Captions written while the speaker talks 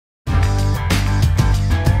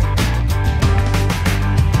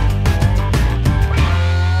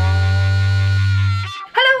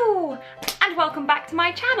to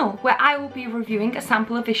my channel where I will be reviewing a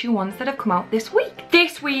sample of issue 1s that have come out this week.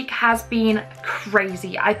 This week has been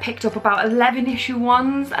crazy. I picked up about 11 issue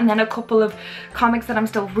 1s and then a couple of comics that I'm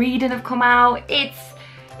still reading have come out.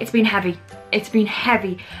 It's been heavy. It's been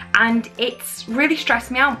heavy and it's really stressed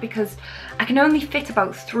me out because I can only fit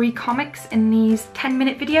about 3 comics in these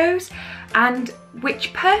 10-minute videos, and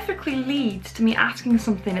which perfectly leads to me asking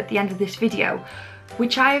something at the end of this video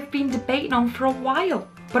which I have been debating on for a while,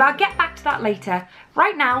 but I'll get back to that later.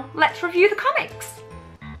 Right now, let's review the comics.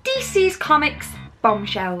 DC's Comics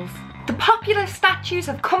Bombshells. The popular statues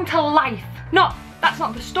have come to life. That's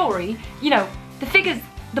not the story. You know, the figures,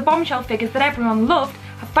 the bombshell figures that everyone loved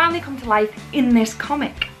have finally come to life in this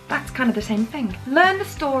comic. That's kind of the same thing. Learn the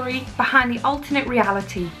story behind the alternate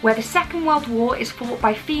reality where the Second World War is fought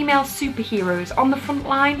by female superheroes on the front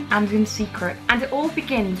line and in secret. And it all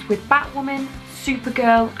begins with Batwoman,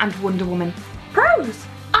 Supergirl and Wonder Woman. Pros!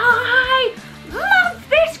 I love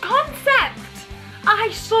this concept! I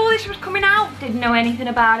saw this was coming out, didn't know anything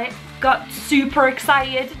about it, got super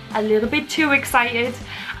excited, a little bit too excited,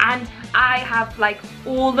 and I have like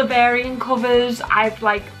all the varying covers. I've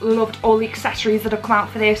like loved all the accessories that have come out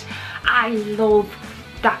for this. I love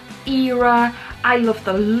that era. I love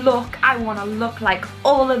the look. I want to look like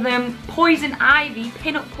all of them. Poison Ivy,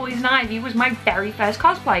 pin-up Poison Ivy was my very first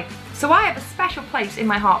cosplay. So I have a special place in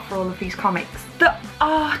my heart for all of these comics. The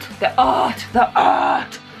art, the art, the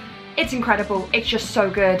art. It's incredible. It's just so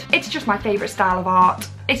good. It's just my favourite style of art.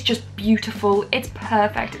 It's just beautiful. It's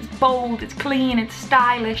perfect. It's bold. It's clean. It's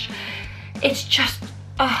stylish. It's just,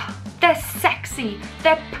 they're sexy.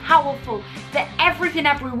 They're powerful. They're everything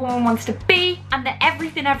every woman wants to be, and they're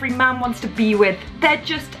everything every man wants to be with. They're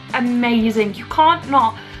just amazing. You can't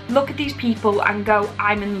not look at these people and go,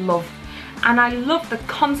 I'm in love. And I love the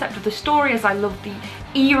concept of the story, as I love the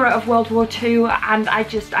era of World War II, and I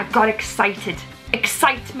got excited.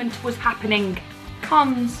 Excitement was happening.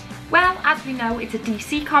 Cons. Well, as we know, it's a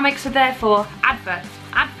DC comic, so therefore, adverts.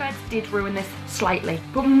 Adverts did ruin this slightly.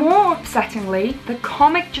 But more upsettingly, the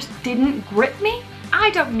comic just didn't grip me. I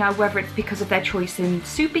don't know whether it's because of their choice in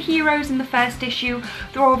superheroes in the first issue.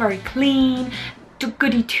 They're all very clean,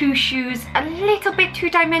 goody two-shoes, a little bit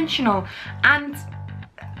two-dimensional, and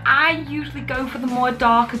I usually go for the more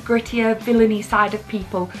darker, grittier, villainy side of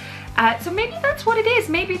people. So maybe that's what it is.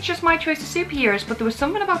 Maybe it's just my choice of superheroes, but there was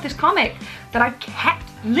something about this comic that I kept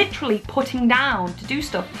literally putting down to do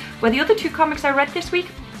stuff, where the other 2 comics I read this week,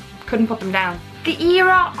 couldn't put them down. The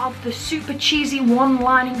era of the super cheesy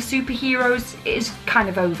one-lining superheroes is kind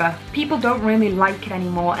of over. People don't really like it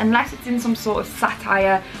anymore unless it's in some sort of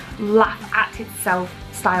satire, laugh at itself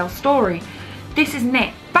style story. This isn't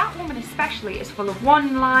it. Batwoman especially is full of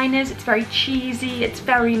one-liners, it's very cheesy, it's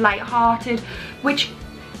very light-hearted, which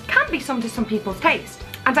can be some to some people's taste.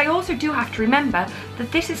 And I also do have to remember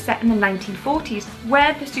that this is set in the 1940s,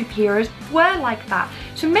 where the superheroes were like that.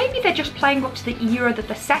 So maybe they're just playing up to the era that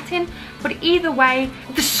they're set in, but either way,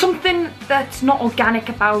 there's something that's not organic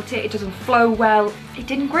about it, it doesn't flow well, it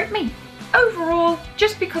didn't grip me. Overall,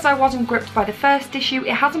 just because I wasn't gripped by the first issue,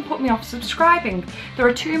 it hasn't put me off subscribing. There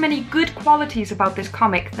are too many good qualities about this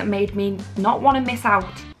comic that made me not want to miss out.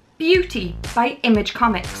 Beauty by Image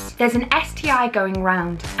Comics. There's an STI going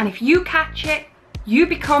round, and if you catch it, you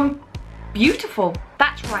become beautiful.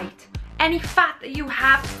 That's right. Any fat that you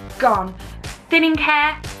have, gone. Thinning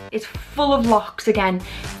hair is full of locks again.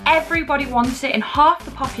 Everybody wants it and half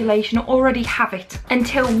the population already have it,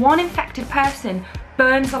 until one infected person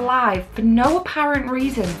burns alive for no apparent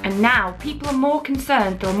reason. And now people are more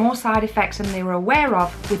concerned there are more side effects than they were aware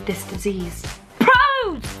of with this disease.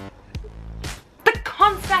 Pros! The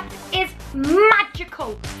concept is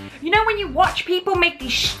magical. You know when you watch people make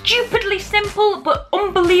these stupidly simple but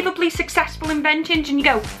unbelievably successful inventions and you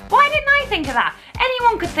go, why didn't I think of that?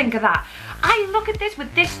 Anyone could think of that. I look at this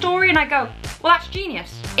with this story and I go, well, that's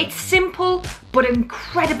genius. It's simple but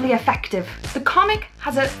incredibly effective. The comic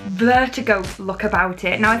has a Vertigo look about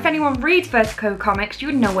it. Now, if anyone reads Vertigo comics, you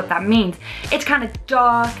would know what that means. It's kind of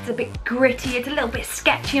dark, it's a bit gritty, it's a little bit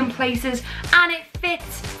sketchy in places, and it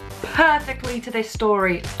fits perfectly to this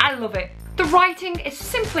story. I love it. The writing is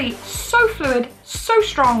simply so fluid, so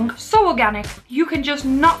strong, so organic. You can just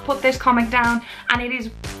not put this comic down, and it is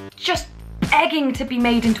just begging to be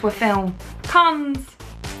made into a film. Cons.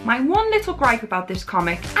 My one little gripe about this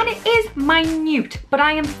comic, and it is minute, but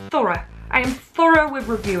I am thorough. I am thorough with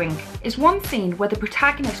reviewing, is one scene where the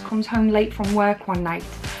protagonist comes home late from work one night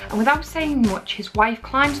and without saying much, his wife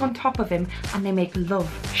climbs on top of him and they make love.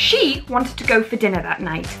 She wanted to go for dinner that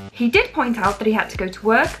night. He did point out that he had to go to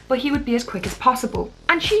work, but he would be as quick as possible.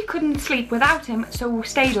 And she couldn't sleep without him, so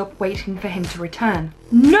stayed up waiting for him to return.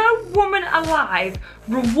 No woman alive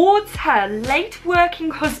rewards her late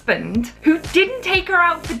working husband who didn't take her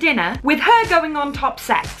out for dinner with her going on top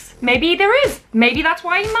sex. Maybe there is. Maybe that's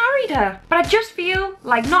why he married her. But I just feel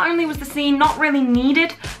like not only was the scene not really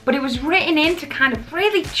needed, but it was written in to kind of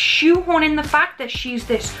really shoehorn in the fact that she's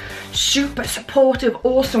this super supportive,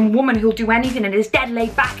 awesome woman who'll do anything and is dead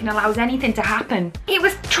laid back and allows anything to happen. It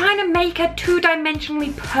was trying to make her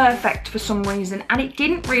two-dimensionally perfect for some reason, and it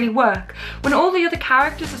didn't really work. When all the other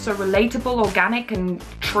characters are so relatable, organic, and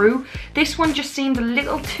true, this one just seemed a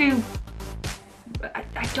little too...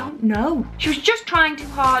 I don't know. She was just trying too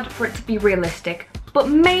hard for it to be realistic, but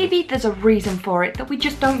maybe there's a reason for it that we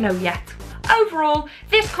just don't know yet. Overall,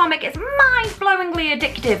 this comic is mind-blowingly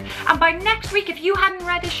addictive, and by next week, if you hadn't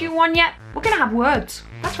read issue 1 yet, we're gonna have words.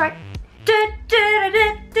 That's right.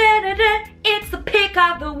 It's the pick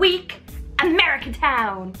of the week,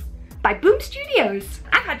 Americatown by Boom Studios.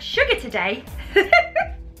 I've had sugar today.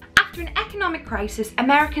 After an economic crisis,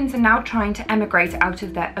 Americans are now trying to emigrate out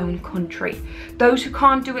of their own country. Those who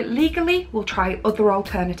can't do it legally will try other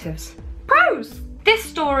alternatives. Pros! This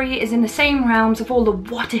story is in the same realms of all the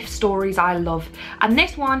what-if stories I love, and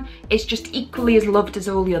this one is just equally as loved as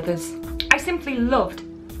all the others. I simply loved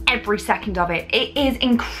every second of it. It is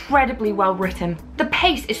incredibly well written. The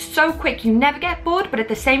pace is so quick, you never get bored, but at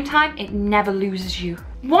the same time, it never loses you.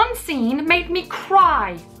 One scene made me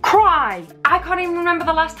cry. I can't even remember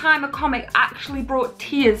the last time a comic actually brought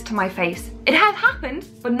tears to my face. It has happened,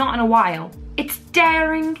 but not in a while. It's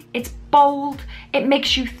daring, it's bold, it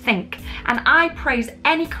makes you think, and I praise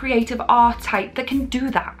any creative art type that can do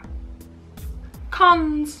that.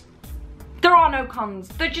 Cons. There are no cons.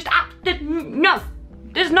 They're just, no.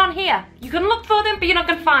 There's none here. You can look for them, but you're not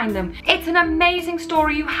gonna find them. It's an amazing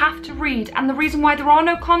story you have to read, and the reason why there are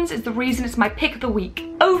no cons is the reason it's my pick of the week.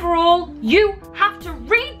 Overall, you have to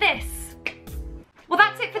read this. Well,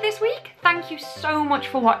 that's it for this week. Thank you so much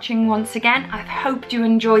for watching once again. I hope you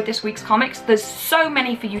enjoyed this week's comics. There's so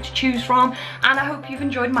many for you to choose from, and I hope you've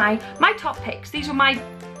enjoyed my top picks. These were my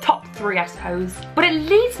top 3, I suppose. But it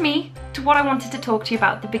leads me to what I wanted to talk to you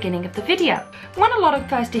about at the beginning of the video. When a lot of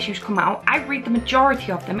first issues come out, I read the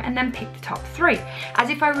majority of them and then pick the top 3. As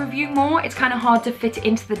if I review more, it's kind of hard to fit it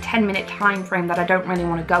into the 10-minute time frame that I don't really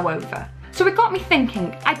want to go over. So it got me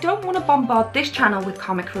thinking, I don't want to bombard this channel with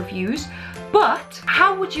comic reviews, but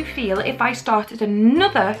how would you feel if I started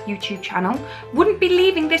another YouTube channel, wouldn't be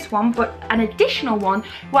leaving this one, but an additional one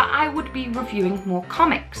where I would be reviewing more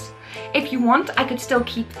comics? If you want, I could still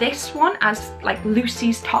keep this one as like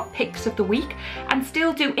Lucy's top picks of the week and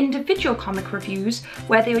still do individual comic reviews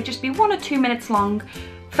where they would just be 1 or 2 minutes long,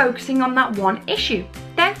 focusing on that one issue.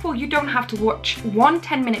 Therefore, you don't have to watch one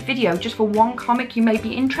 10-minute video just for one comic you may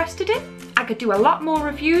be interested in. I could do a lot more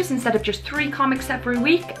reviews instead of just 3 comics every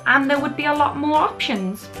week, and there would be a lot more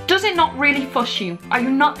options. Does it not really fuss you? Are you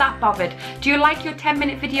not that bothered? Do you like your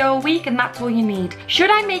 10-minute video a week and that's all you need? Should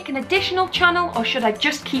I make an additional channel or should I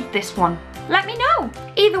just keep this one? Let me know.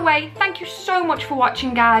 Either way, thank you so much for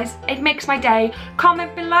watching, guys. It makes my day.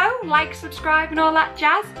 Comment below, like, subscribe and all that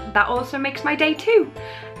jazz. That also makes my day too.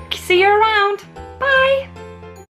 See you around. Bye.